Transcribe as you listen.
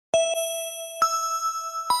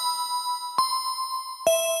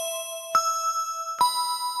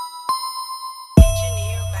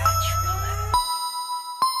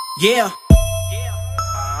Yeah.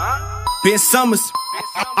 Ben Sommers.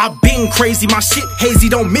 I been crazy, my shit hazy,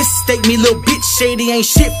 don't mistake me. Little bitch shady, ain't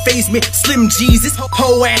shit faze me. Slim Jesus,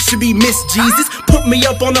 whole ass should be Miss Jesus. Put me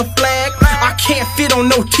up on a flag, I can't fit on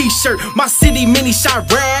no t-shirt. My city mini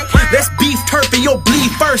shot rag. Let's beef turf and you'll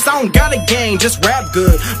bleed first. I don't got a game, just rap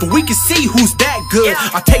good, but we can see who's that good.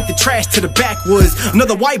 I take the trash to the backwoods.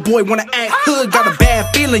 Another white boy wanna act hood, got a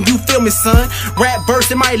bad feeling, you feel me, son? Rap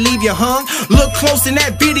burst, it might leave you hung. Look close in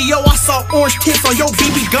that video, I saw orange tips on your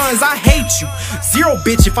BB guns. I hate you, zero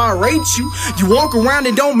bitch if I rate you. You walk around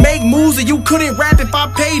and don't make moves, and you couldn't rap if I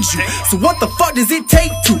paid you. So what the fuck does it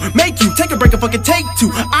take to make you take a break and fucking take two?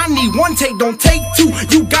 I need one take, don't take two.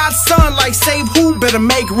 You got son like save who? Better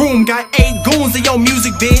make room. Got 8 goons in your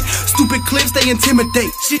music vid. Stupid clips, they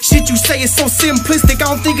intimidate. Shit you say is so simplistic,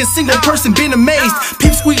 I don't think a single person been amazed.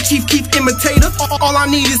 Peep squeak chief keep imitator. All I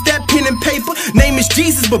need is that pen and paper. Name is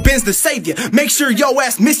Jesus, but Ben's the savior. Make sure yo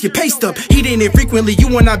ass miss your pay stub. Eating it frequently,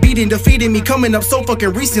 you and I beating, defeating me, coming up so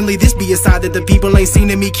fucking recently. This be a side that the people ain't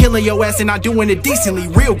seen in me. Killing your ass and not doing it decently.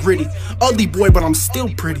 Real gritty, ugly boy, but I'm still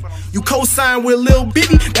pretty. You co-sign with Lil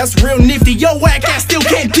Bibby, that's real nifty. Yo whack ass still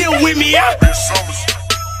can't deal with me. Ben Sommers.